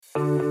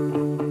Hello,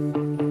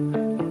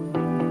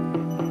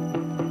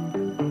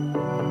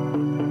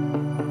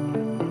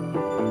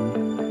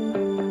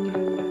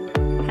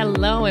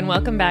 and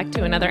welcome back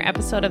to another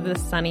episode of the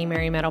Sunny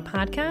Mary Meadow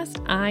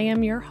podcast. I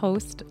am your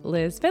host,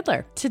 Liz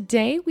Fiddler.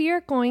 Today, we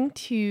are going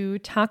to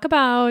talk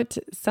about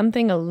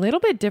something a little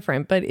bit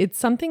different, but it's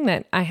something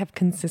that I have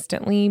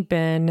consistently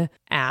been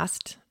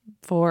asked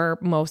for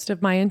most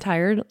of my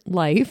entire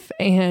life,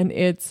 and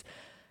it's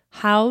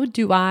how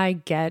do I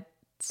get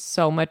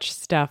so much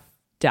stuff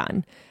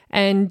done?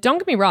 And don't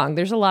get me wrong,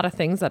 there's a lot of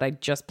things that I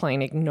just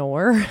plain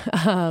ignore.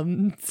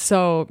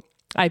 So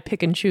I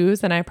pick and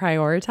choose and I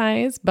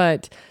prioritize,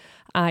 but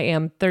I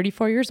am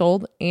 34 years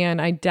old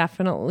and I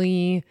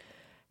definitely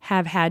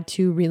have had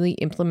to really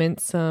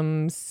implement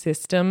some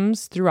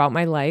systems throughout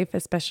my life,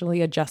 especially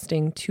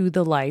adjusting to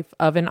the life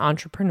of an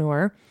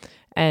entrepreneur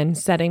and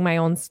setting my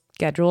own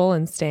schedule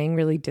and staying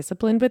really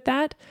disciplined with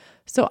that.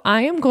 So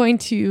I am going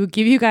to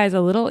give you guys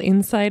a little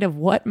insight of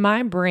what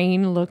my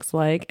brain looks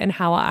like and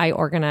how I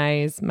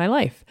organize my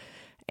life.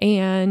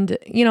 And,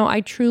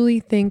 I truly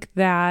think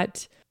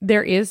that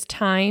there is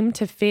time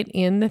to fit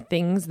in the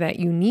things that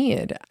you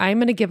need. I'm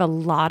going to give a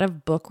lot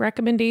of book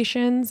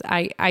recommendations.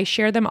 I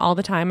share them all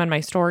the time on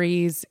my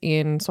stories,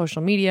 in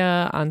social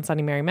media, on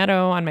Sunny Mary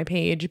Meadow, on my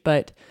page,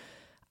 but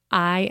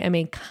I am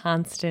a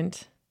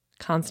constant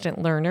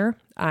learner.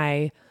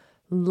 I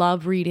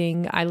love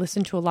reading. I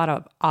listen to a lot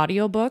of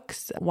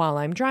audiobooks while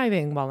I'm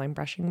driving, while I'm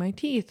brushing my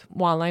teeth,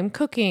 while I'm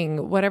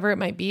cooking, whatever it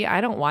might be. I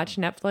don't watch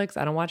Netflix.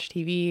 I don't watch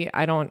TV.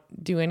 I don't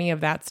do any of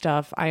that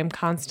stuff. I am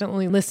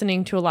constantly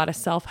listening to a lot of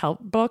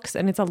self-help books,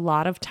 and it's a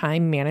lot of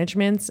time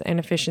management and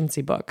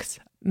efficiency books.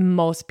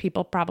 Most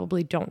people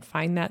probably don't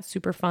find that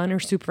super fun or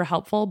super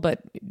helpful,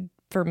 but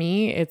for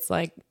me, it's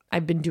like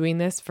I've been doing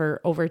this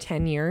for over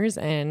 10 years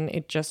and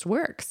it just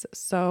works.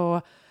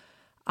 So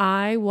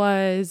I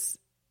was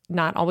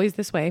not always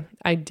this way.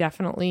 I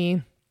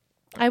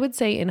would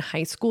say in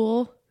high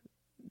school,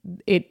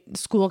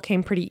 school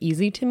came pretty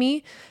easy to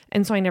me.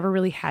 And so I never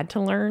really had to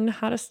learn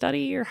how to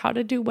study or how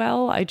to do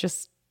well. I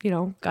just,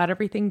 got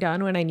everything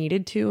done when I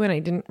needed to, and I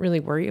didn't really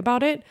worry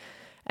about it.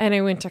 And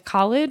I went to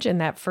college, and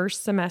that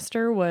first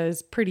semester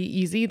was pretty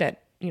easy.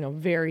 That,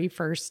 very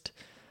first,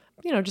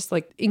 just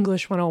like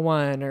English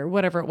 101 or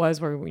whatever it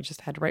was, where we just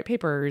had to write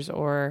papers,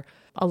 or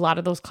a lot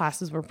of those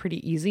classes were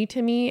pretty easy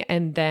to me.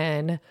 And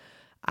then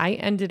I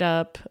ended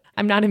up,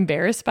 I'm not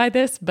embarrassed by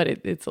this, but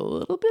it's a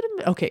little bit,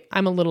 okay,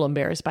 I'm a little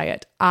embarrassed by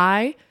it.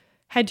 I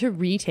had to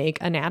retake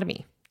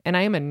anatomy, and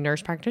I am a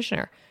nurse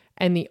practitioner.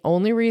 And the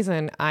only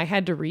reason I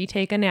had to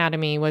retake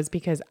anatomy was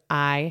because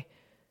I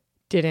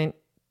didn't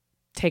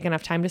take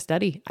enough time to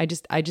study. I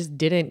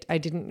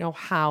didn't know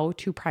how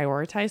to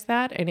prioritize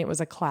that. And it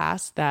was a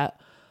class that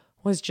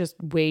was just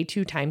way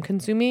too time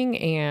consuming,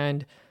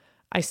 and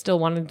I still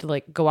wanted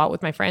to go out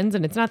with my friends.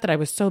 And it's not that I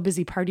was so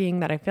busy partying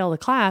that I failed a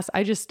class.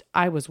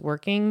 I was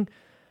working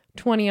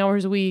 20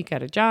 hours a week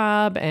at a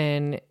job.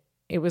 And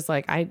it was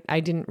like, I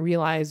didn't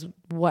realize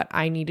what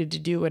I needed to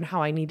do and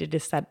how I needed to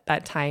set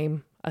that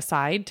time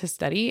aside to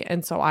study.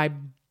 And so I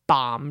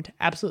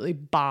absolutely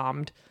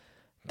bombed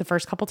the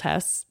first couple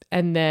tests.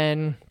 And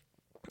then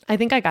I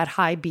think I got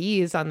high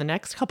B's on the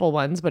next couple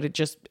ones, but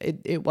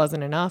it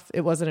wasn't enough.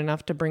 It wasn't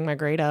enough to bring my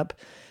grade up.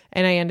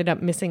 And I ended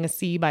up missing a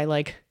C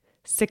by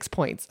 6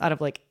 points out of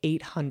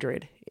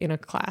 800 in a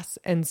class.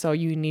 And so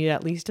you need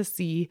at least a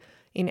C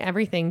in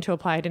everything to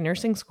apply to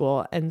nursing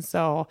school. And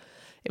so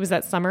it was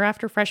that summer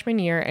after freshman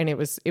year, and it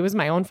was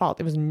my own fault.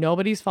 It was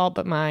nobody's fault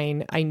but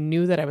mine. I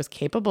knew that I was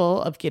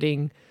capable of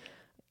getting,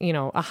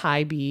 a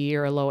high B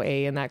or a low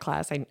A in that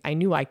class. I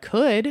knew I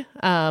could,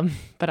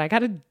 but I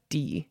got a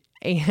D.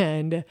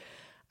 And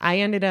I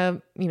ended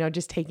up,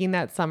 just taking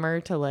that summer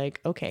to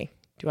okay,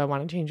 do I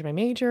want to change my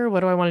major? What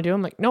do I want to do?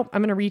 I'm like, nope,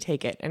 I'm going to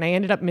retake it. And I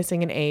ended up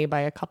missing an A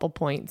by a couple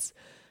points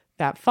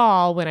that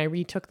fall when I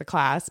retook the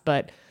class.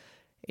 But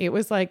it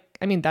was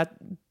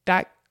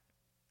that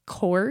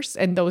course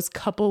and those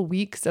couple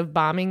weeks of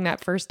bombing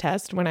that first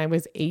test when I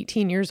was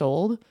 18 years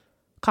old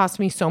cost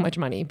me so much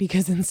money,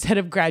 because instead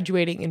of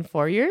graduating in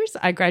 4 years,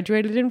 I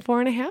graduated in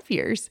 4.5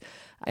 years.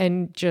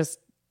 And just,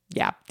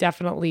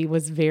 definitely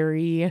was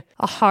a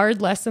hard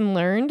lesson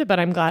learned, but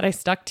I'm glad I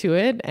stuck to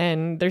it.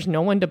 And there's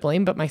no one to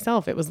blame but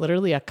myself. It was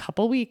literally a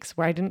couple weeks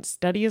where I didn't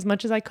study as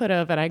much as I could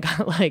have. And I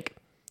got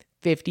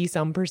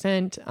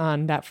 50%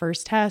 on that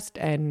first test.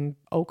 And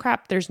oh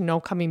crap, there's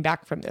no coming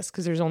back from this,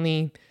 because there's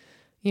only,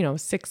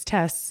 6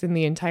 tests in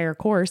the entire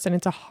course. And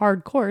it's a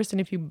hard course. And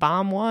if you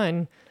bomb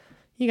one,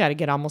 you got to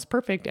get almost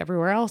perfect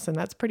everywhere else. And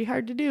that's pretty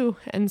hard to do.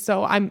 And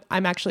so I'm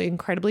actually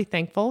incredibly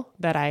thankful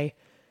that I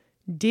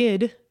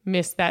did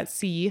miss that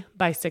C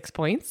by 6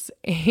 points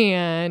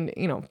and,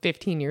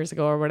 15 years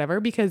ago or whatever,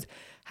 because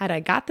had I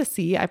got the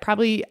C, I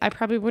probably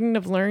wouldn't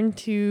have learned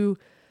to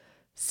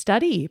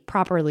study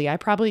properly. I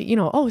probably,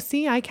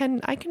 I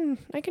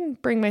can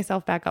bring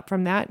myself back up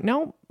from that.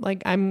 No,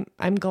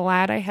 I'm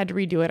glad I had to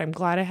redo it. I'm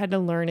glad I had to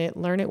learn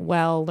it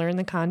well, learn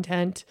the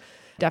content.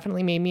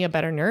 Definitely made me a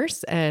better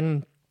nurse.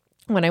 And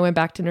when I went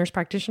back to nurse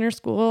practitioner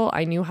school,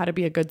 I knew how to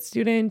be a good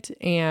student,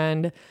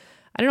 and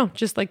I don't know,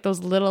 just like those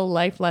little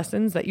life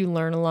lessons that you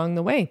learn along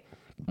the way.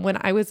 When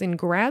I was in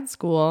grad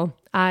school,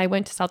 I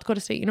went to South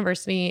Dakota State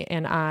University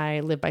and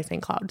I lived by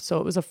St. Cloud. So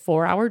it was a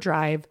 4-hour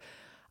drive.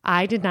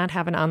 I did not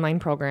have an online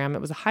program.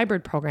 It was a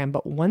hybrid program,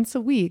 but once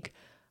a week,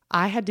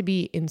 I had to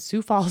be in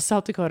Sioux Falls,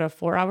 South Dakota,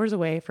 4 hours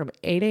away from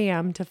 8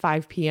 a.m. to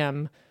 5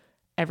 p.m.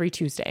 every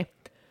Tuesday,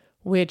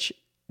 which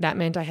that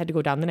meant I had to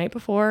go down the night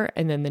before.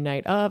 And then the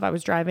night of, I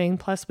was driving.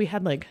 Plus we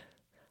had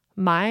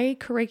my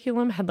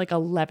curriculum had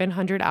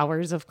 1,100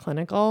 hours of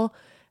clinical,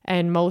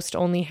 and most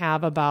only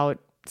have about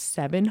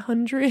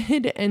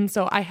 700. And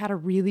so I had a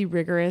really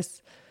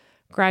rigorous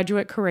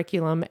graduate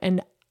curriculum,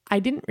 and I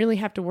didn't really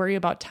have to worry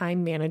about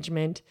time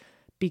management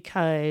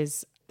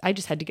because I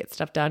just had to get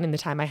stuff done in the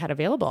time I had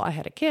available. I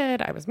had a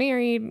kid, I was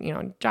married,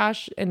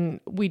 Josh,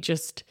 and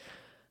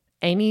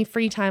any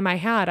free time I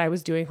had, I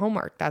was doing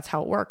homework. That's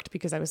how it worked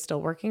because I was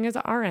still working as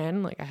an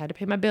RN. I had to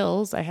pay my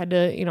bills. I had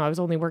to, I was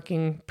only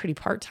working pretty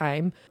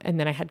part-time. And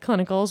then I had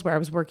clinicals where I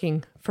was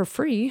working for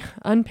free,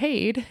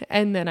 unpaid.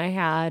 And then I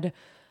had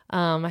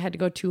to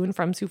go to and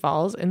from Sioux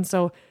Falls. And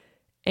so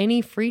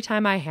any free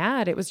time I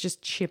had, it was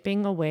just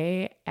chipping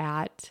away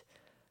at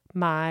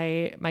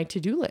my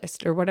to-do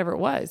list or whatever it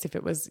was. If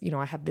it was,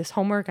 I have this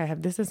homework, I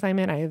have this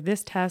assignment, I have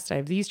this test, I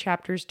have these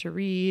chapters to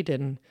read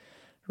and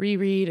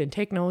reread and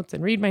take notes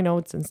and read my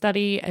notes and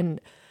study.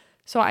 And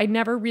so I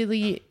never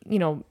really,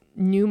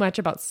 knew much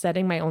about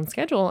setting my own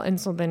schedule. And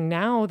so then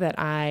now that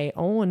I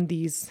own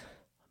these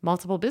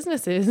multiple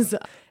businesses,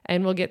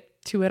 and we'll get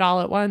to it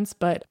all at once,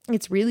 but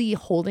it's really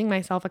holding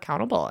myself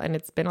accountable. And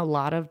it's been a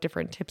lot of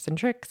different tips and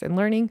tricks and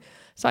learning.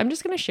 So I'm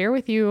just going to share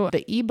with you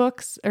the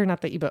audiobooks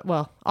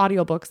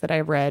that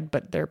I've read,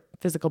 but they're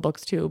physical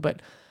books too.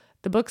 But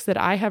the books that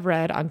I have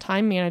read on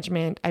time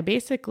management, I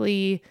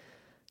basically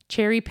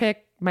cherry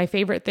pick my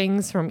favorite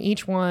things from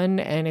each one.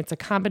 And it's a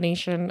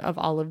combination of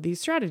all of these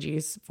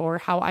strategies for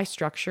how I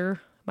structure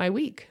my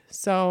week.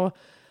 So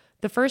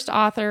the first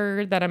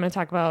author that I'm going to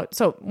talk about,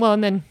 so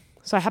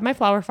I have my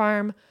flower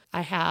farm.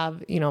 I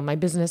have, my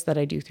business that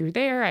I do through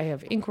there. I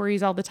have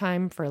inquiries all the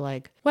time for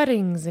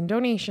weddings and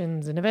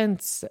donations and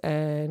events.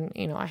 And,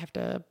 I have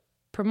to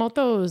promote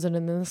those. And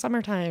in the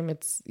summertime,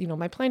 it's,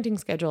 my planting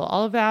schedule,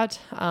 all of that.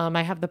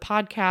 I have the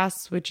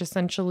podcasts, which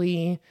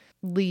essentially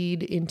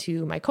lead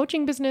into my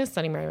coaching business,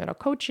 Sunny Mary Meadow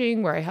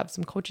Coaching, where I have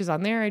some coaches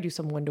on there. I do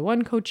some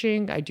one-to-one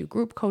coaching. I do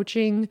group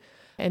coaching.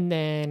 And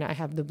then I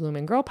have the Bloom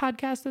and Grow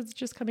podcast that's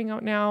just coming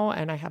out now.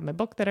 And I have my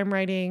book that I'm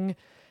writing,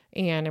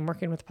 and I'm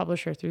working with a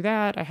publisher through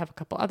that. I have a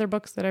couple other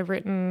books that I've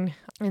written.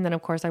 And then,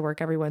 of course, I work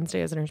every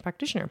Wednesday as a nurse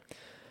practitioner.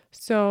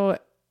 So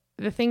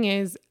the thing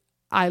is,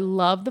 I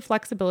love the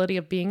flexibility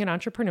of being an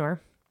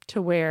entrepreneur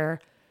to where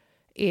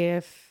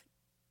if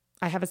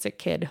I have a sick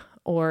kid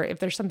or if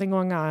there's something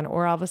going on,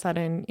 or all of a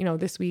sudden,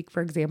 this week,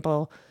 for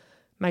example,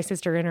 my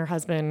sister and her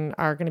husband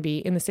are going to be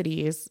in the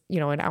cities,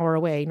 an hour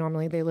away.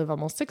 Normally they live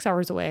almost 6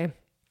 hours away.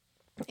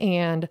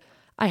 And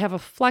I have a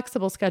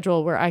flexible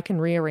schedule where I can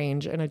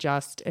rearrange and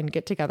adjust and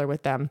get together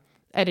with them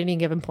at any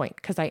given point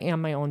because I am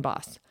my own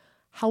boss.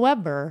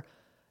 However,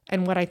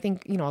 and what I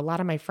think, a lot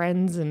of my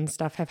friends and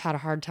stuff have had a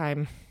hard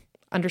time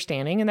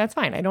understanding, and that's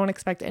fine. I don't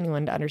expect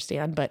anyone to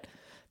understand, but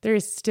there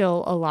is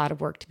still a lot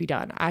of work to be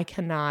done. I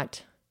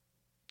cannot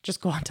just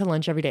go out to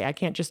lunch every day. I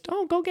can't just,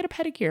 go get a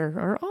pedicure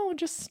or,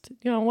 just,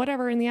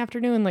 whatever in the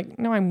afternoon.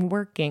 No, I'm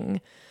working,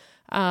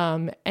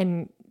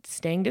 and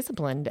staying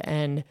disciplined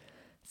and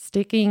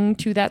sticking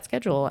to that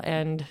schedule.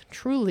 And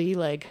truly,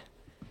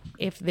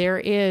 if there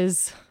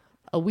is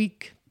a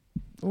weak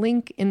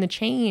link in the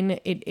chain,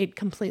 it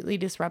completely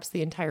disrupts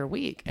the entire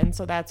week. And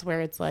so that's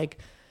where it's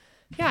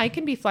yeah, I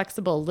can be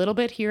flexible a little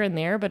bit here and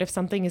there, but if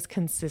something is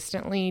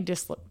consistently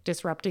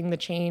disrupting the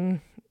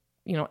chain,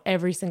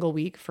 every single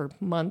week for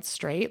months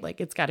straight,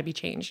 it's got to be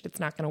changed. It's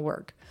not going to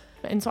work.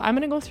 And so I'm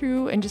going to go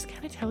through and just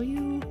kind of tell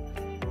you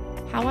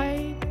how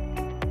I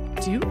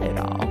do it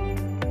all.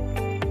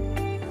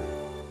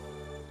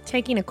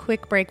 Taking a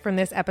quick break from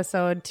this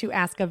episode to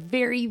ask a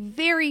very,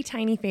 very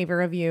tiny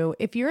favor of you.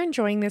 If you're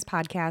enjoying this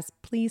podcast,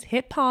 please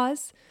hit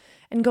pause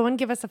and go and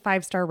give us a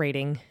 5-star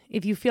rating.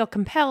 If you feel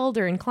compelled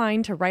or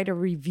inclined to write a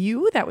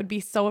review, that would be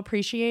so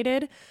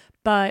appreciated.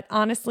 But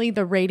honestly,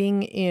 the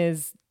rating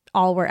is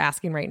all we're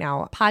asking right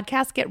now.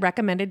 Podcasts get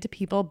recommended to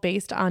people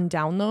based on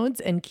downloads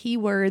and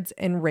keywords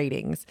and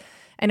ratings.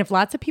 And if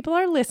lots of people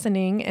are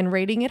listening and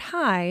rating it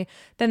high,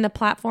 then the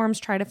platforms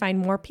try to find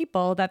more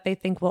people that they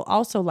think will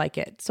also like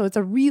it. So it's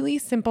a really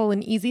simple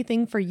and easy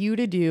thing for you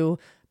to do,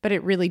 but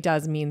it really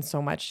does mean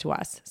so much to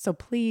us. So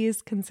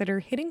please consider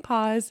hitting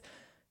pause,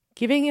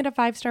 giving it a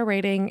 5-star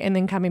rating, and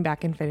then coming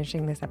back and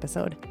finishing this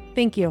episode.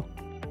 Thank you.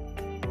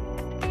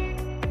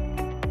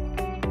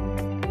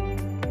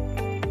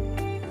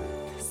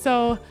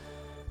 So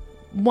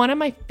one of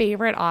my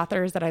favorite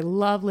authors that I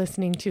love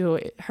listening to,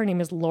 her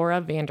name is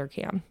Laura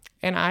Vanderkam,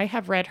 and I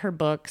have read her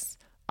books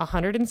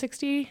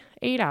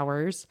 168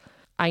 Hours.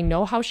 I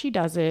know how she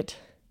does it.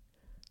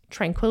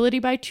 Tranquility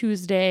by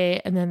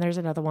Tuesday. And then there's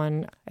another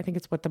one. I think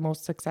it's What the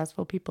Most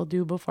Successful People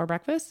Do Before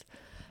Breakfast.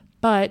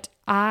 But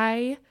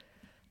I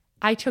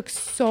I took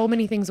so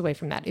many things away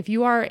from that. If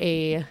you're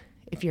a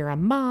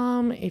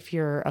mom, if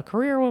you're a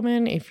career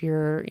woman, if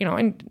you're,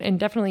 and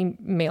definitely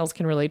males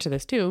can relate to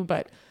this too,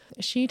 but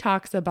she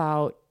talks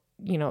about,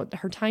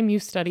 her time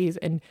use studies,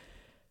 and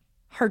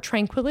her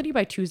Tranquility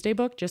by Tuesday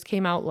book just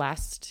came out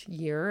last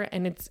year.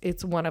 And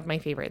it's one of my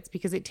favorites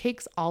because it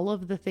takes all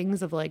of the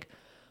things of like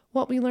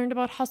what we learned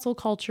about hustle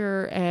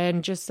culture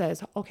and just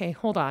says, okay,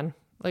 hold on.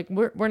 Like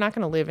we're not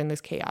going to live in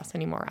this chaos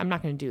anymore. I'm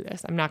not going to do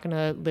this. I'm not going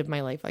to live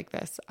my life like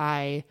this.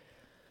 I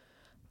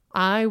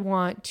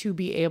want to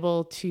be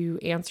able to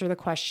answer the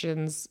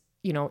questions,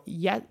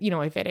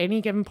 if at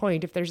any given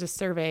point, if there's a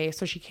survey.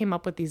 So she came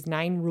up with these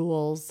 9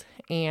 rules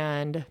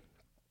and,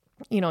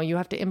 you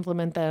have to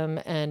implement them.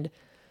 And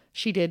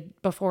she did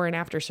before and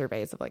after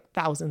surveys of like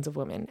thousands of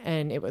women.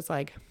 And it was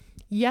like,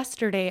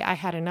 yesterday I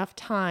had enough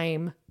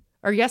time,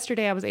 or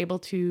yesterday I was able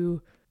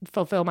to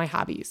fulfill my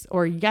hobbies,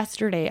 or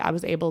yesterday I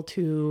was able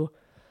to,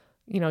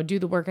 do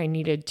the work I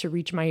needed to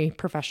reach my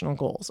professional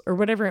goals, or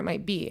whatever it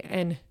might be.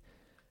 And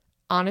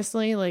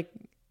honestly, like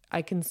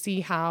I can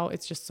see how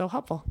it's just so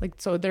helpful. Like,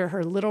 so there are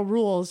her little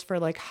rules for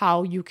like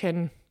how you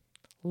can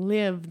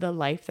live the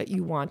life that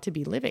you want to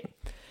be living.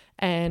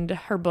 And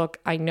her book,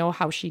 I Know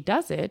How She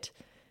Does It,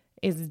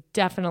 is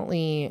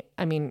definitely,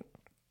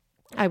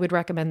 I would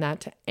recommend that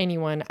to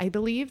anyone. I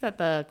believe that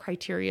the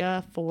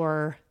criteria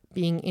for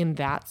being in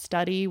that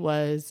study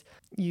was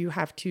you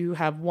have to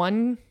have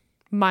one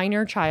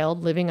minor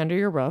child living under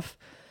your roof.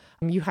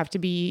 You have to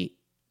be,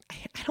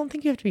 I don't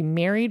think you have to be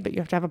married, but you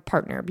have to have a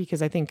partner,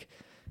 because I think,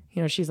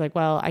 she's like,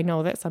 well, I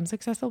know that some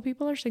successful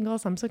people are single,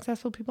 some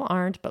successful people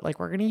aren't, but like,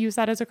 we're going to use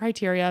that as a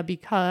criteria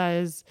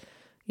because,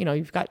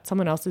 you've got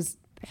someone else's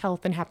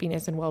health and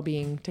happiness and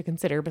well-being to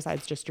consider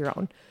besides just your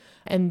own.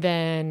 And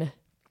then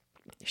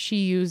she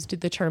used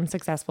the term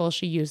successful.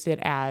 She used it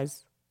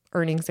as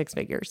earning 6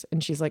 figures.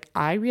 And she's like,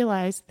 I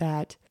realized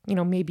that,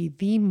 maybe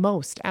the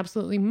most,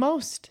 absolutely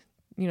most,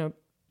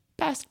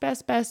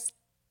 best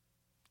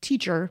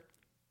teacher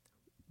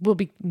will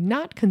be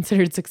not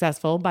considered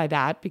successful by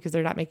that because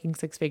they're not making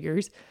 6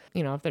 figures,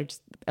 if they're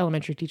just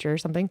elementary teacher or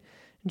something.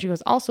 And she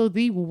goes, also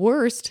the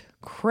worst,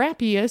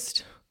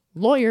 crappiest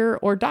lawyer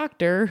or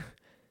doctor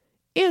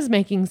is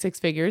making 6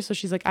 figures. So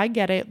she's like, I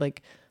get it.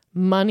 Like,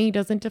 money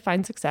doesn't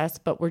define success,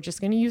 but we're just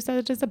going to use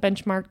that as a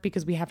benchmark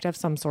because we have to have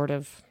some sort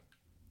of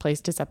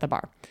place to set the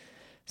bar.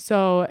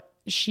 So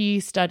she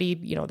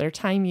studied, their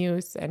time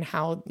use and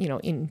how,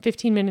 in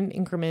 15-minute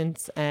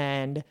increments,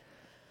 and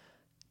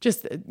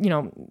just,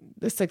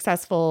 the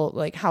successful,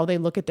 like how they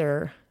look at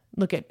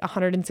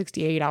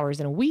 168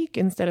 hours in a week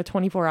instead of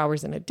 24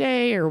 hours in a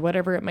day or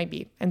whatever it might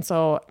be. And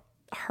so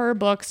her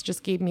books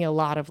just gave me a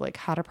lot of like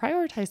how to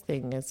prioritize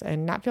things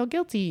and not feel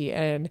guilty.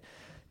 And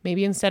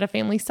maybe instead of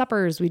family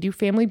suppers, we do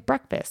family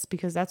breakfast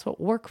because that's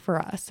what worked for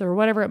us, or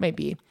whatever it might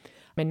be.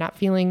 And not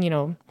feeling,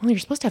 well, you're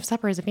supposed to have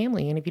supper as a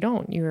family, and if you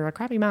don't, you're a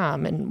crappy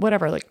mom and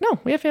whatever. Like, no,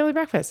 we have family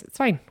breakfast. It's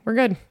fine. We're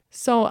good.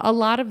 So a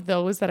lot of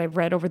those that I've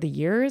read over the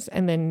years.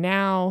 And then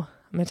now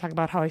I'm going to talk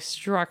about how I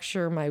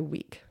structure my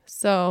week.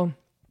 So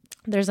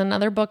there's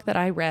another book that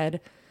I read.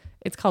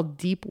 It's called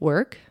Deep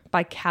Work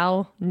by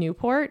Cal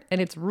Newport,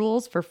 and it's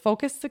Rules for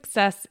Focused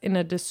Success in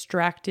a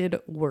Distracted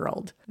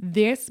World.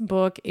 This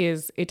book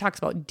it talks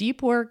about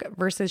deep work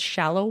versus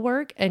shallow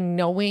work and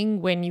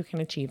knowing when you can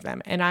achieve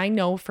them. And I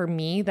know for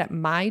me that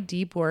my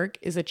deep work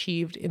is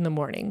achieved in the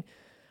morning.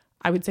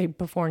 I would say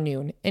before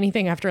noon.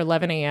 Anything after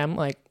 11 a.m.,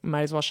 like,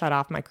 might as well shut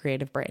off my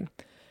creative brain.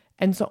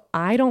 And so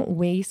I don't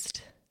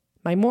waste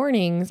my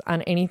mornings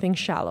on anything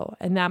shallow.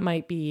 And that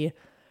might be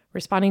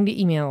responding to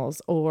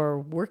emails or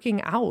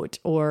working out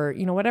or,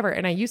 whatever.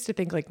 And I used to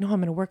think like, no, I'm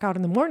going to work out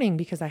in the morning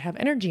because I have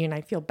energy and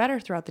I feel better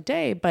throughout the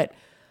day. But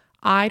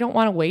I don't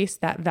want to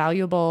waste that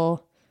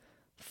valuable,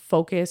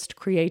 focused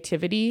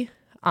creativity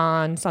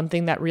on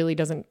something that really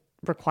doesn't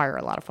require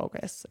a lot of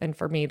focus. And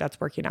for me,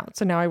 that's working out.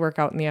 So now I work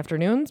out in the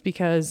afternoons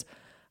because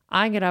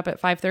I get up at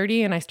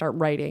 5:30 and I start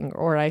writing,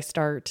 or I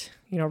start,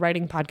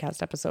 writing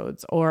podcast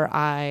episodes, or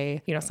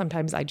I,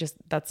 sometimes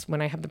that's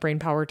when I have the brain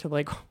power to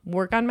like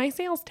work on my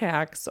sales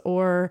tax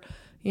or,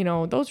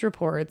 those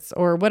reports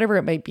or whatever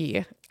it might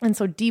be. And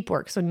so deep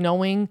work. So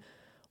knowing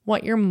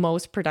what your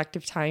most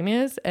productive time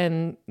is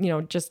and,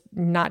 just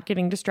not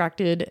getting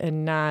distracted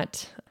and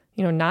not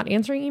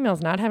answering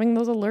emails, not having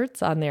those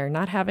alerts on there,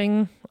 not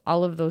having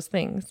all of those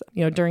things,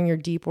 during your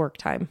deep work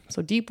time.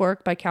 So Deep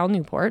Work by Cal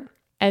Newport.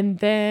 And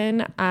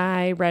then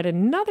I read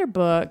another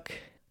book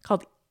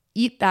called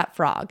Eat That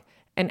Frog.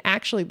 And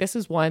actually, this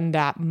is one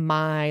that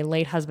my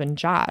late husband,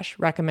 Josh,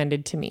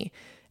 recommended to me.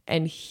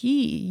 And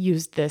he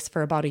used this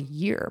for about a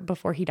year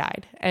before he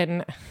died.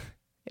 And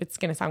it's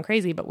going to sound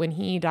crazy, but when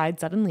he died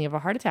suddenly of a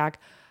heart attack,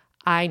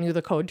 I knew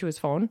the code to his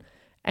phone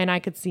and I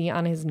could see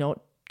on his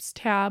notes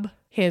tab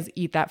his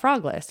Eat That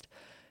Frog list.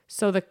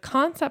 So the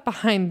concept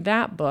behind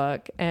that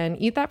book, and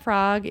Eat That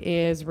Frog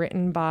is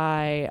written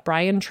by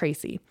Brian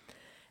Tracy.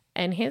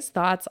 And his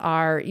thoughts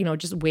are,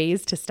 just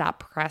ways to stop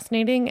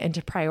procrastinating and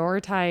to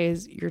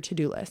prioritize your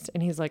to-do list.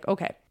 And he's like,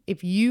 okay,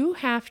 if you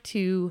have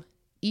to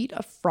eat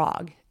a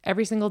frog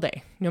every single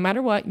day. No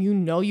matter what, you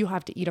know you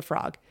have to eat a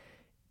frog.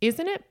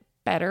 Isn't it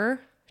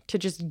better to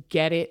just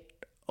get it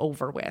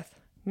over with,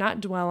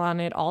 not dwell on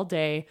it all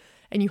day?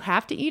 And you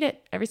have to eat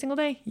it every single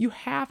day. You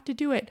have to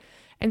do it.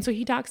 And so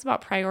he talks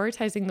about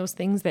prioritizing those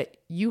things that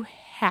you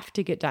have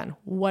to get done.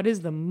 What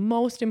is the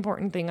most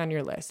important thing on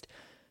your list?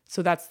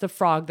 So that's the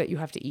frog that you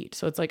have to eat.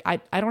 So it's like, I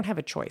don't have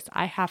a choice.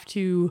 I have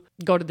to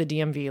go to the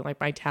DMV. Like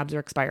my tabs are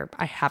expired.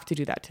 I have to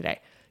do that today.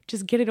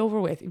 Just get it over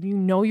with. If you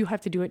know you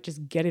have to do it,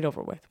 just get it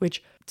over with.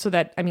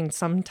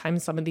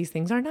 Sometimes some of these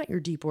things are not your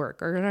deep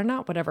work or are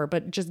not whatever,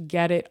 but just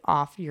get it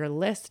off your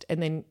list.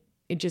 And then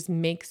it just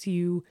makes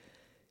you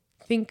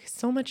think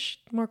so much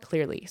more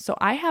clearly. So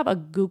I have a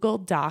Google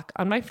Doc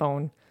on my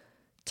phone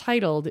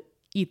titled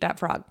Eat That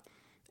Frog.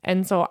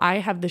 And so I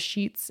have the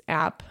Sheets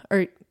app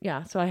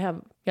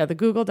the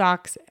Google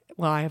Docs.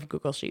 Well, I have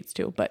Google Sheets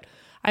too, but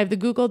I have the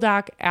Google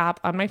Doc app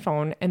on my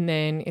phone, and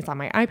then it's on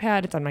my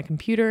iPad, it's on my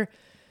computer.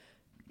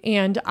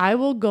 And I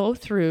will go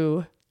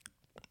through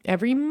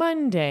every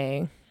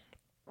Monday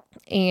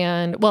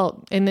and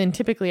then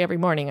typically every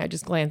morning I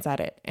just glance at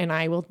it, and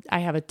I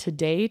have a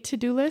today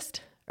to-do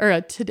list,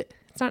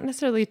 it's not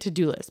necessarily a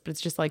to-do list, but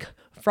it's just like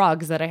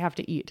frogs that I have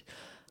to eat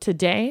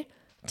today,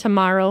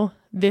 tomorrow,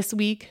 this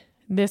week,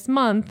 this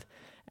month.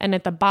 And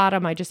at the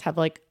bottom, I just have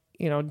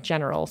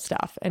general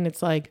stuff. And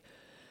it's like,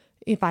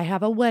 if I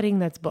have a wedding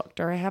that's booked,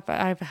 or I have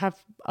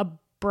a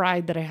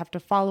bride that I have to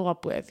follow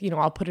up with,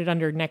 I'll put it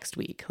under next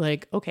week.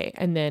 Like, okay.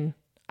 And then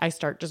I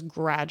start just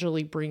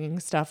gradually bringing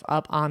stuff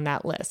up on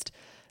that list.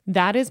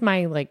 That is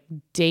my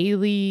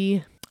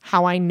daily,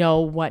 how I know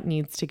what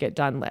needs to get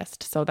done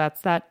list. So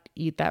that's that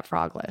Eat That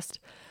Frog list.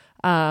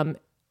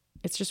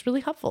 It's just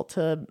really helpful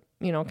to,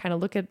 kind of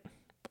look at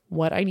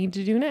what I need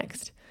to do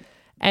next.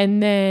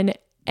 And then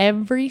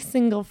every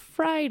single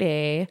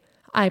Friday,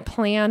 I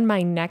plan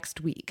my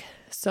next week.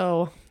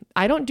 So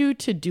I don't do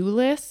to-do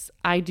lists.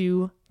 I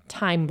do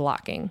time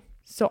blocking.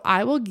 So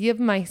I will give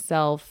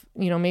myself,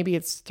 maybe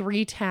it's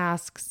 3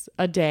 tasks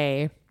a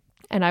day,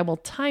 and I will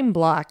time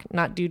block,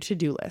 not do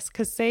to-do lists.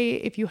 Because say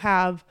if you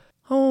have,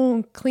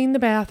 clean the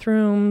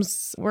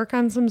bathrooms, work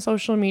on some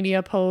social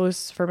media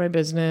posts for my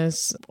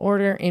business,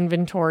 order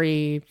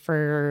inventory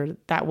for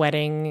that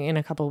wedding in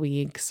a couple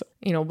weeks,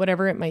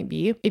 whatever it might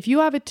be. If you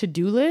have a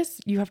to-do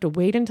list, you have to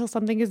wait until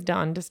something is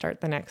done to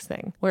start the next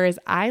thing. Whereas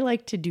I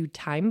like to do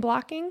time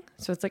blocking.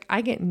 So it's like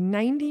I get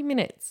 90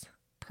 minutes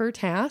per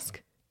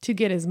task to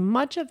get as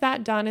much of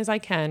that done as I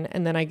can.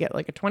 And then I get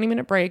a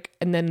 20-minute break,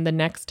 and then the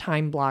next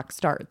time block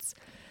starts.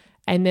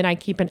 And then I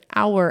keep an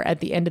hour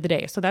at the end of the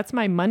day. So that's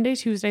my Monday,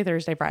 Tuesday,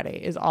 Thursday,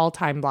 Friday is all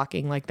time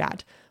blocking like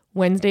that.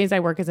 Wednesdays I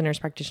work as a nurse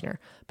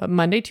practitioner, but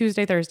Monday,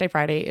 Tuesday, Thursday,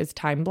 Friday is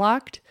time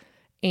blocked.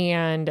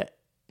 And,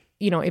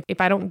 if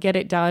I don't get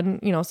it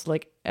done, so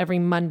every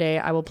Monday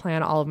I will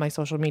plan all of my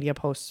social media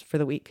posts for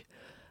the week,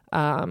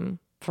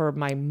 for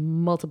my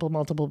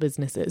multiple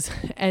businesses.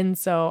 And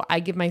so I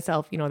give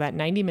myself, that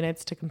 90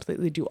 minutes to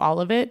completely do all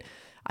of it.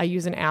 I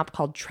use an app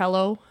called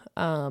Trello,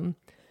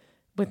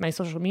 with my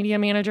social media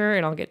manager,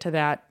 and I'll get to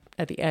that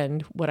at the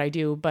end, what I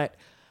do. But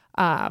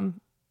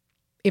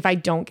if I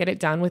don't get it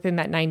done within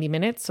that 90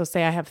 minutes, so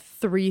say I have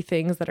 3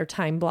 things that are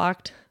time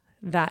blocked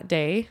that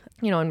day,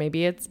 and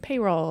maybe it's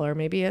payroll, or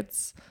maybe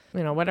it's,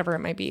 whatever it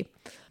might be.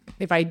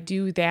 If I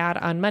do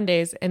that on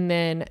Mondays, and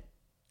then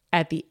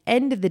at the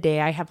end of the day,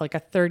 I have a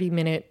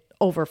 30-minute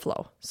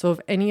overflow. So if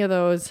any of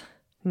those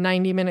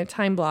 90-minute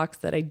time blocks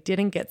that I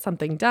didn't get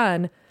something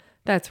done,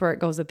 that's where it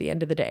goes at the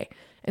end of the day.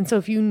 And so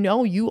if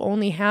you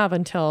only have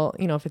until,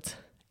 if it's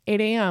 8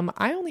 a.m.,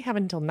 I only have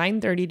until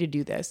 9:30 to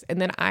do this. And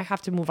then I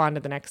have to move on to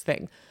the next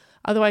thing.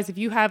 Otherwise, if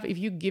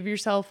you give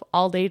yourself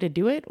all day to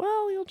do it,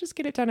 well, you'll just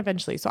get it done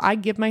eventually. So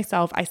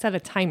I set a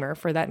timer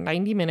for that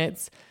 90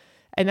 minutes.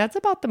 And that's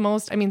about the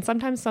most.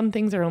 Sometimes some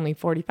things are only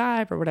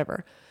 45 or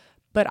whatever.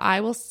 But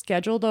I will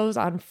schedule those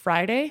on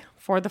Friday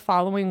for the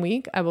following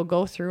week. I will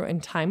go through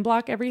and time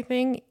block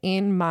everything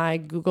in my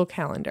Google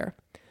Calendar.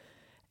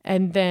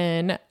 And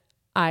then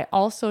I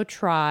also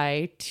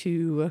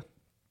so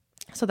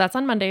that's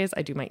on Mondays.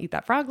 I do my Eat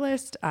That Frog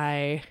list.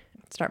 I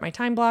start my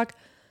time block.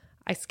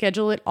 I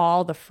schedule it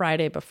all the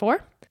Friday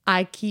before.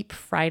 I keep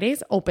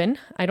Fridays open.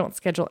 I don't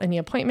schedule any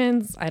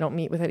appointments. I don't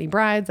meet with any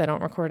brides. I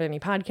don't record any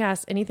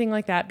podcasts, anything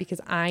like that,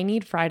 because I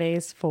need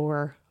Fridays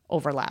for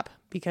overlap.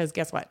 Because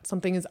guess what?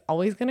 Something is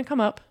always going to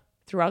come up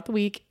throughout the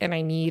week, and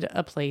I need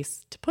a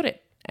place to put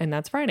it. And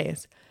that's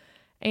Fridays.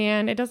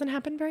 And it doesn't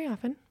happen very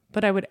often.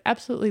 But I would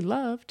absolutely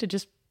love to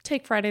just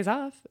take Fridays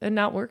off and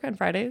not work on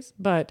Fridays.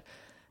 But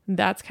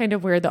that's kind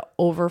of where the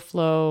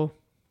overflow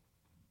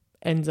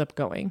ends up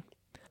going.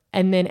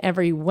 And then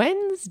every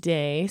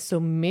Wednesday, so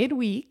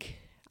midweek,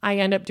 I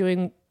end up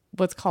doing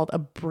what's called a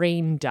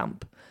brain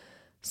dump.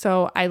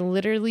 So I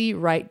literally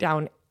write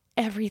down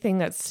everything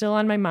that's still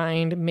on my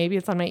mind. Maybe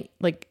it's on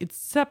it's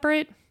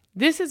separate.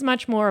 This is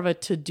much more of a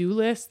to-do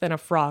list than a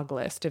frog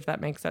list, if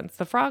that makes sense.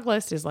 The frog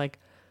list is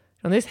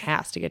this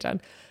has to get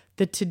done.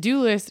 The to-do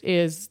list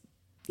is,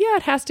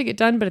 it has to get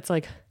done, but it's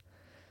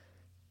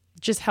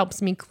just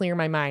helps me clear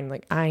my mind.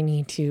 Like I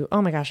need to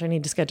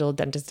schedule a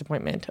dentist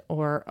appointment,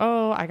 or,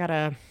 I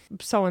gotta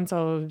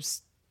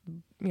so-and-so's,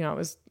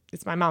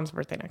 it's my mom's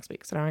birthday next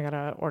week. So now I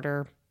gotta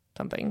order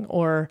something,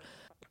 or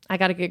I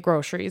gotta get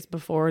groceries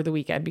before the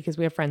weekend because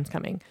we have friends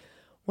coming.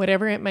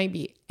 Whatever it might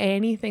be,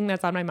 anything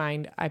that's on my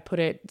mind, I put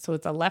it, so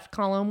it's a left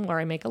column where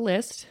I make a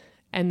list.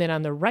 And then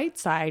on the right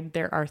side,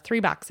 there are 3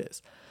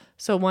 boxes.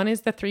 So one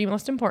is the 3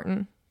 most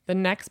important. The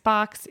next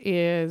box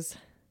is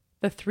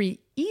the 3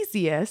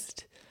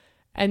 easiest.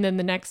 And then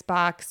the next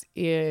box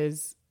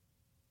is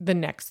the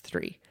next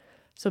 3.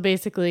 So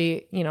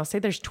basically, say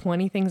there's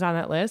 20 things on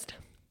that list,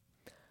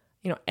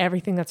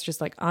 everything that's just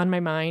like on my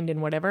mind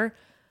and whatever,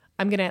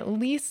 I'm going to at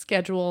least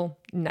schedule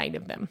 9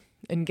 of them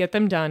and get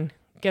them done,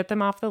 get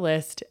them off the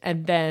list.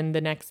 And then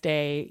the next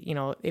day,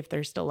 if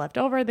they're still left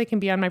over, they can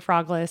be on my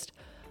frog list.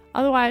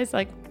 Otherwise,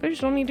 they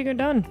just don't need to get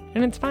done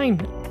and it's fine.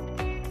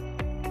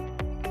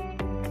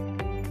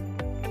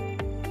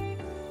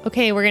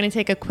 Okay, we're going to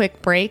take a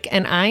quick break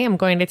and I am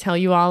going to tell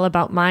you all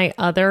about my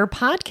other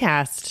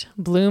podcast,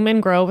 Bloom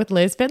and Grow with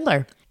Liz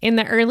Fidler. In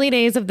the early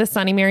days of the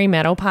Sunny Mary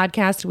Meadow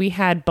podcast, we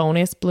had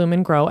bonus Bloom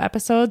and Grow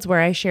episodes where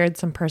I shared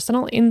some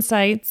personal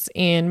insights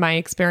in my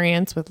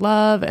experience with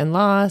love and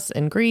loss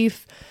and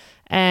grief.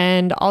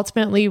 And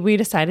ultimately, we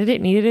decided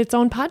it needed its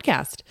own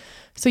podcast.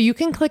 So you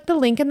can click the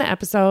link in the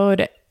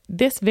episode,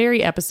 this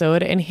very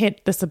episode, and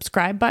hit the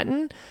subscribe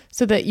button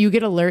so that you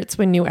get alerts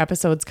when new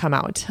episodes come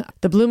out.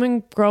 The Bloom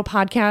and Grow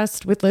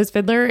podcast with Liz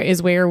Fidler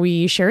is where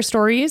we share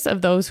stories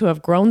of those who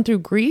have grown through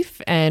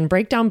grief and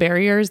break down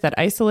barriers that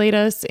isolate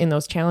us in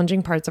those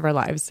challenging parts of our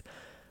lives.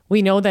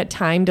 We know that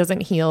time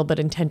doesn't heal, but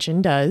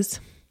intention does.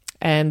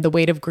 And the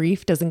weight of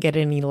grief doesn't get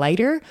any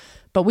lighter,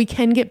 but we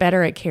can get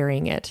better at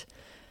carrying it.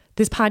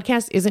 This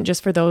podcast isn't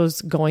just for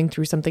those going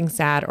through something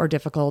sad or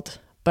difficult,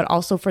 but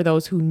also for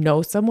those who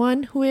know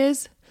someone who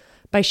is,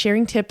 by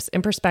sharing tips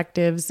and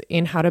perspectives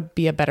in how to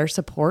be a better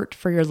support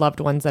for your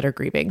loved ones that are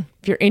grieving.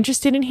 If you're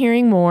interested in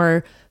hearing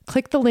more,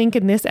 click the link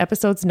in this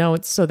episode's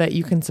notes so that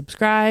you can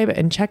subscribe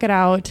and check it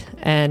out.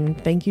 And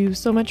thank you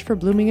so much for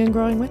blooming and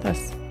growing with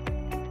us.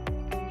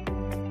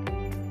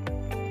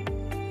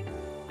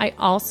 I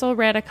also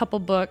read a couple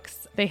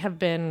books. They have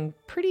been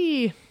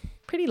pretty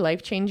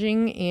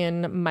life-changing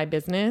in my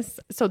business.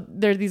 So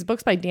there are these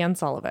books by Dan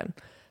Sullivan.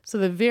 So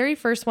the very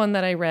first one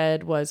that I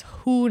read was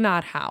Who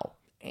Not How.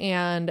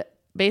 And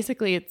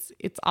basically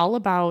it's all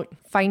about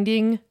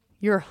finding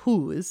your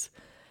who's.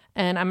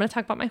 And I'm going to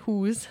talk about my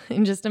who's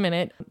in just a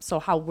minute. So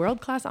how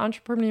world-class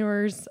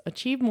entrepreneurs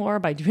achieve more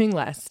by doing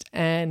less.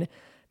 And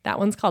that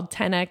one's called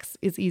 10x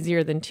is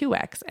easier than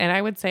 2x. And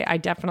I would say I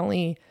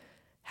definitely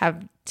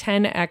have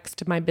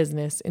 10x'd my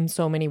business in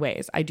so many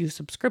ways. I do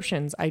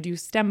subscriptions, I do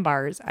STEM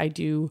bars, I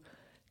do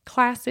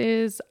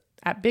classes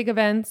at big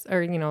events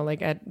or,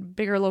 at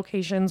bigger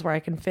locations where I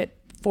can fit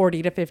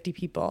 40 to 50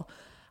 people.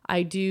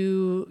 I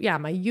do,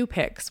 my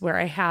U-Picks where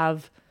I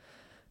have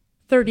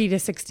 30 to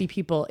 60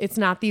 people. It's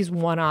not these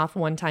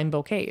one-time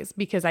bouquets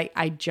because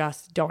I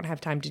just don't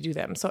have time to do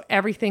them. So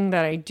everything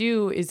that I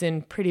do is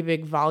in pretty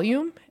big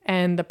volume,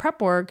 and the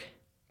prep work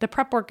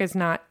is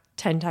not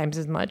 10 times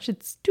as much.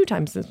 It's 2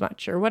 times as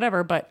much or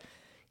whatever. But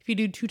if you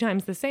do 2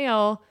 times the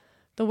sale,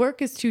 the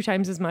work is 2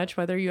 times as much,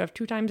 whether you have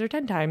 2 times or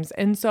 10 times.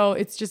 And so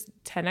it's just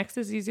 10x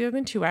is easier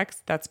than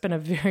 2x. That's been a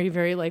very,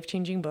 very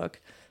life-changing book.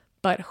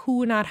 But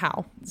who, not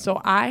how.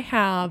 So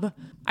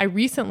I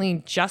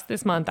recently, just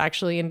this month,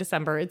 actually in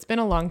December, it's been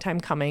a long time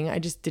coming. I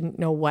just didn't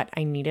know what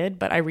I needed,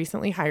 but I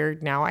recently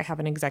hired, now I have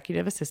an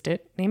executive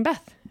assistant named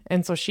Beth.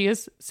 And so she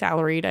is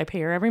salaried. I pay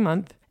her every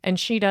month. And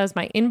she does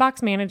my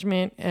inbox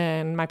management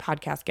and my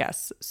podcast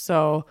guests.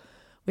 So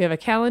we have a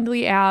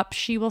Calendly app.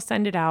 She will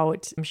send it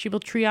out. She will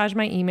triage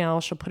my email.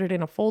 She'll put it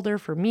in a folder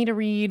for me to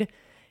read.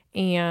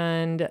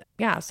 And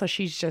so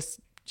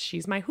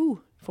she's my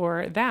who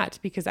for that,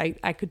 because I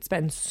could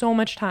spend so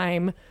much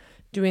time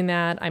doing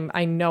that.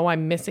 I know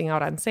I'm missing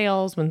out on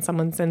sales when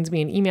someone sends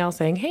me an email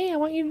saying, hey, I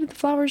want you to do the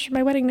flowers for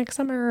my wedding next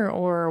summer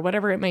or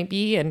whatever it might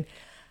be. And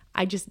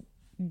I just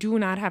do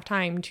not have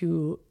time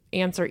to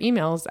answer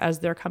emails as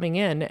they're coming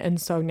in. And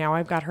so now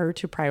I've got her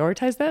to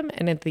prioritize them.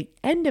 And at the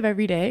end of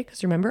every day,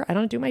 because remember, I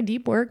don't do my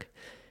deep work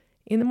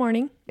in the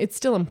morning. It's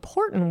still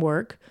important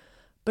work,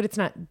 but it's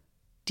not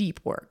deep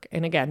work.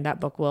 And again, that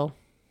book will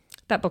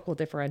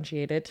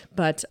differentiate it.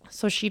 But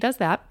so she does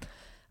that.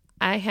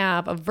 I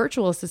have a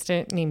virtual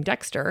assistant named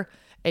Dexter,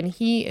 and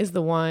he is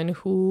the one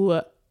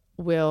who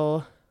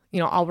will,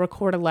 I'll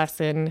record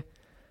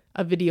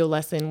a video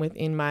lesson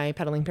within my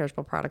Peddling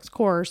Perishable Products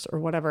course or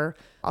whatever.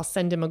 I'll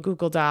send him a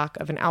Google Doc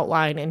of an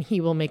outline, and he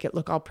will make it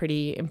look all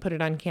pretty and put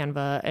it on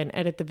Canva and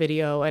edit the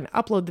video and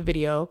upload the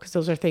video, because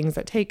those are things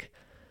that take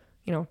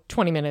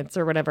 20 minutes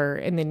or whatever.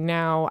 And then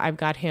now I've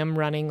got him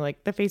running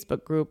like the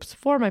Facebook groups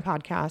for my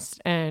podcast,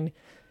 and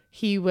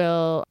he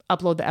will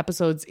upload the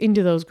episodes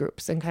into those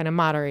groups and kind of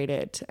moderate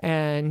it.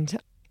 And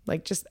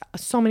like just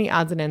so many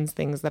odds and ends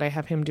things that I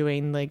have him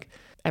doing. Like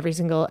every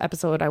single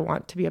episode, I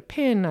want to be a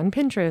pin on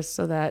Pinterest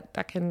so that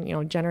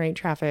can, generate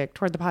traffic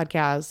toward the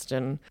podcast.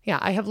 And yeah,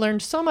 I have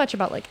learned so much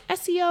about like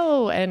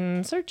SEO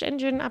and search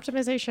engine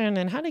optimization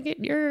and how to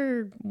get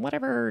your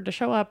whatever to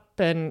show up.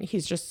 And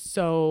he's just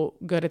so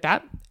good at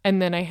that.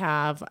 And then I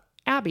have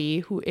Abby,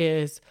 who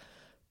is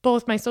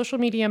both my social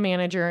media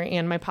manager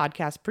and my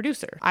podcast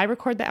producer. I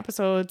record the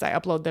episodes, I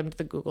upload them to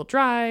the Google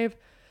Drive.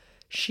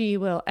 She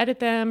will edit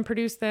them,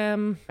 produce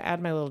them,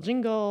 add my little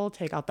jingle,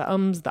 take out the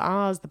ums, the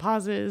ahs, the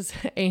pauses,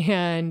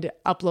 and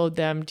upload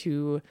them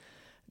to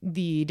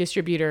the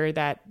distributor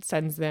that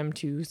sends them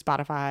to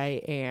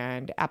Spotify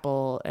and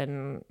Apple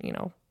and,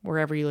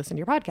 wherever you listen to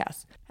your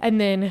podcasts. And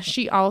then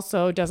she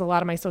also does a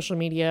lot of my social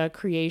media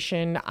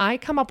creation. I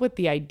come up with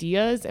the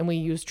ideas and we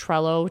use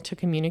Trello to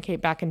communicate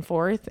back and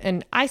forth.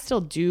 And I still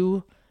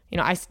do,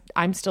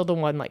 I'm still the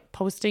one like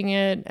posting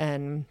it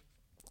and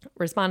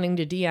responding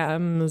to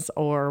DMs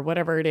or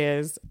whatever it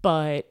is,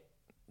 but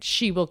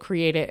she will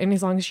create it. And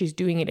as long as she's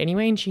doing it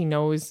anyway, and she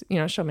knows,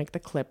 she'll make the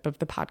clip of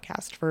the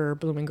podcast for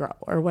Bloom and Grow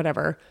or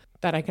whatever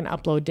that I can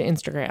upload to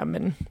Instagram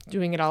and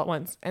doing it all at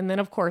once. And then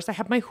of course I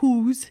have my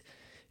who's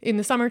in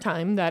the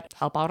summertime that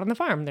help out on the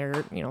farm.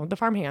 They're, the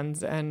farm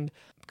hands and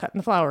cutting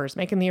the flowers,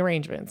 making the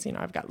arrangements.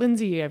 I've got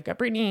Lindsay, I've got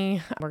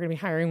Brittany. We're going to be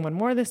hiring one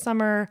more this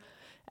summer.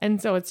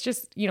 And so it's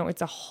just,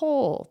 it's a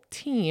whole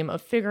team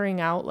of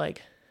figuring out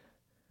like,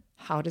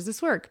 how does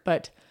this work?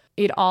 But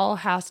it all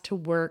has to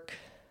work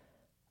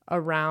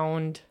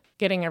around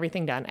getting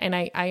everything done. And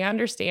I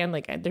understand,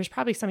 like, there's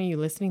probably some of you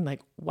listening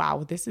like,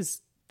 wow, this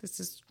is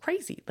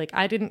crazy. Like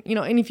I didn't,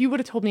 and if you would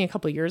have told me a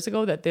couple of years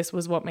ago that this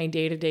was what my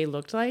day-to-day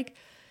looked like,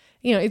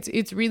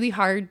 it's really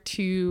hard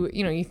to,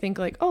 you think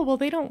like, oh, well,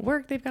 they don't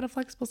work. They've got a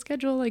flexible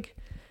schedule. Like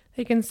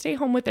they can stay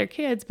home with their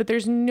kids, but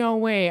there's no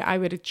way I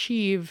would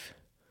achieve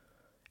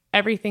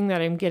everything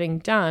that I'm getting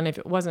done if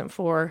it wasn't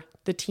for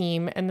the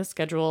team and the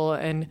schedule.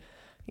 And,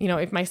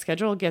 if my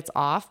schedule gets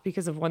off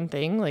because of one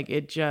thing, like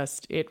it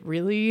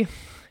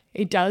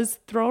does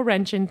throw a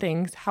wrench in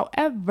things.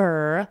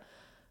 However,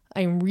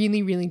 I'm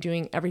really, really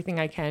doing everything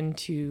I can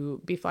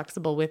to be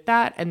flexible with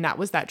that. And that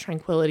was that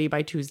Tranquility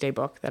by Tuesday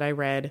book that I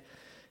read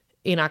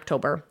in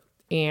October.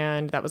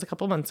 And that was a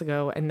couple months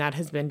ago. And that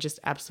has been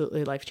just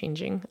absolutely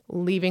life-changing.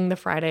 Leaving the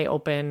Friday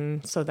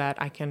open so that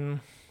I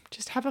can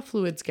just have a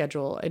fluid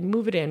schedule and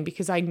move it in,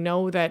 because I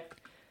know that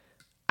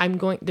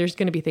there's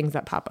going to be things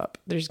that pop up.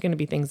 There's going to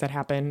be things that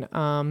happen.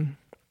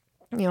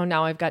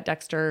 Now I've got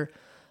Dexter,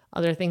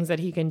 other things that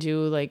he can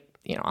do. Like,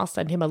 I'll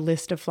send him a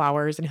list of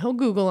flowers and he'll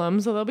Google them.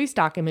 So they'll be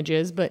stock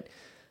images, but,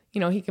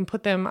 he can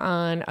put them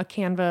on a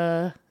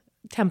Canva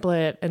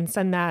template and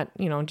send that,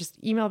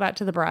 just email that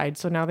to the bride.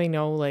 So now they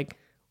know like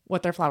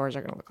what their flowers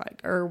are going to look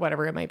like or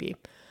whatever it might be,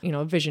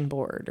 a vision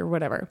board or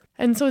whatever.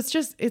 And so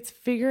it's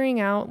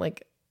figuring out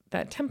like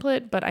that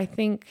template. But I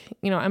think,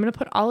 I'm going to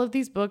put all of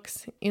these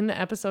books in the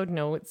episode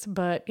notes,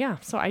 but yeah,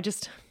 so I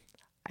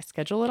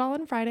schedule it all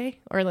on Friday,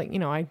 or like,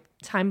 I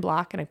time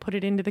block and I put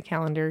it into the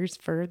calendars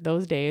for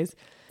those days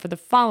for the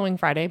following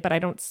Friday, but I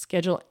don't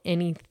schedule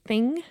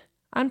anything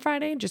on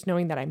Friday, just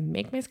knowing that I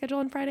make my schedule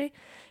on Friday.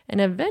 And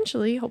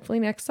eventually, hopefully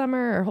next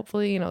summer, or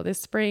hopefully, this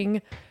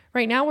spring.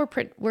 Right now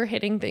we're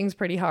hitting things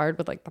pretty hard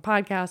with like the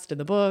podcast and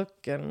the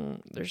book,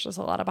 and there's just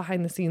a lot of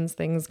behind the scenes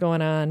things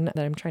going on that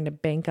I'm trying to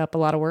bank up a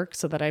lot of work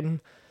so that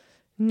I'm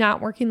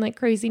not working like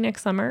crazy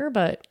next summer.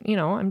 But,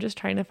 I'm just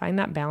trying to find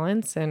that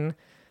balance and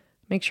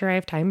make sure I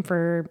have time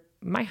for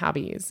my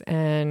hobbies.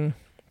 And,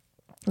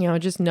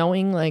 just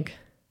knowing like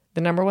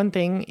the number one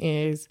thing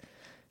is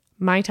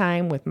my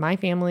time with my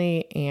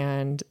family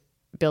and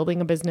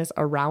building a business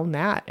around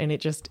that. And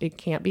it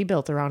can't be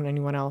built around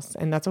anyone else.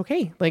 And that's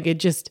okay. Like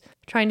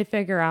trying to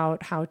figure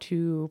out how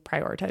to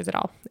prioritize it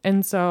all.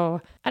 And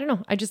so I don't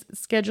know,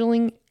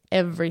 scheduling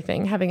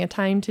everything, having a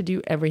time to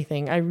do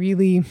everything.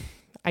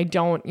 I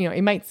don't,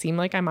 it might seem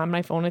like I'm on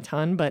my phone a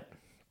ton, but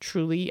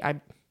truly I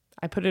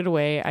put it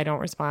away. I don't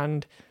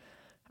respond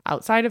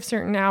outside of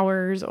certain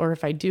hours, or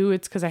if I do,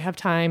 it's because I have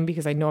time,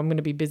 because I know I'm going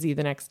to be busy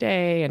the next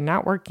day and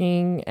not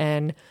working.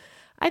 And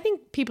I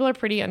think people are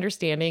pretty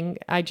understanding.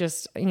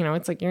 It's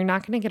like, you're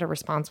not going to get a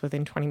response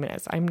within 20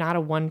 minutes. I'm not a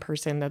one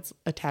person that's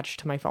attached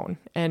to my phone,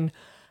 and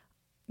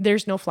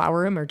there's no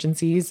flower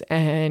emergencies.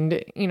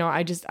 And,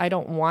 I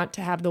don't want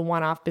to have the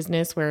one-off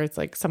business where it's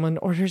like someone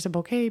orders a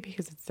bouquet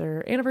because it's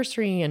their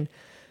anniversary. And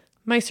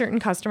my certain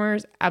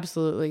customers,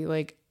 absolutely,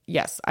 like,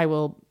 yes, I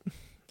will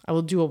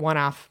do a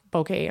one-off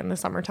bouquet in the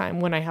summertime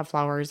when I have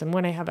flowers and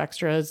when I have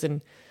extras,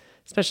 and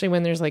especially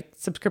when there's like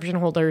subscription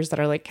holders that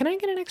are like, can I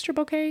get an extra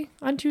bouquet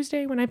on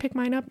Tuesday when I pick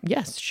mine up?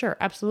 Yes, sure.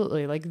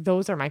 Absolutely. Like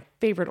those are my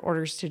favorite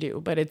orders to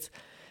do, but it's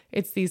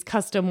these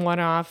custom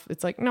one-off.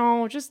 It's like,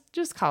 no,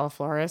 just call a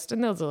florist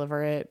and they'll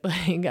deliver it.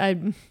 Like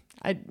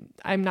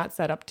I'm not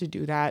set up to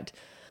do that.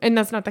 And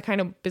that's not the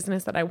kind of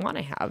business that I want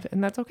to have.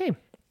 And that's okay.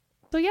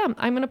 So yeah,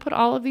 I'm going to put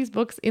all of these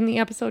books in the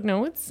episode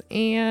notes,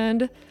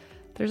 and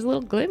there's a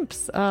little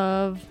glimpse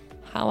of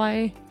how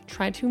I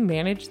try to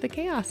manage the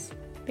chaos.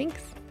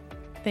 Thanks.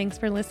 Thanks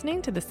for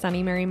listening to the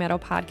Sunny Mary Meadow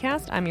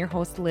podcast. I'm your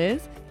host,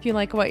 Liz. If you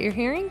like what you're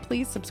hearing,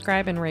 please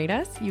subscribe and rate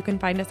us. You can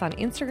find us on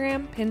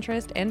Instagram,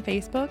 Pinterest, and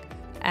Facebook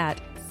at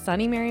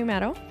Sunny Mary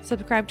Meadow.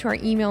 Subscribe to our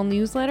email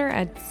newsletter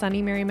at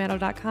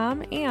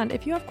sunnymarymeadow.com. And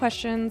if you have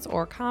questions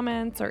or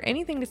comments or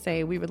anything to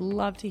say, we would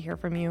love to hear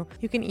from you.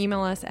 You can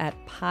email us at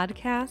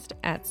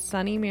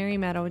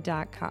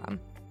podcast@sunnymarymeadow.com.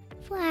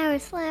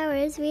 Flowers,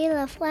 flowers, we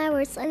love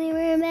flowers. Sunny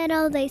Mary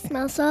Meadow, they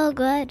smell so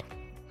good.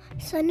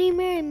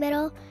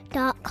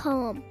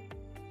 sunnymarymeadow.com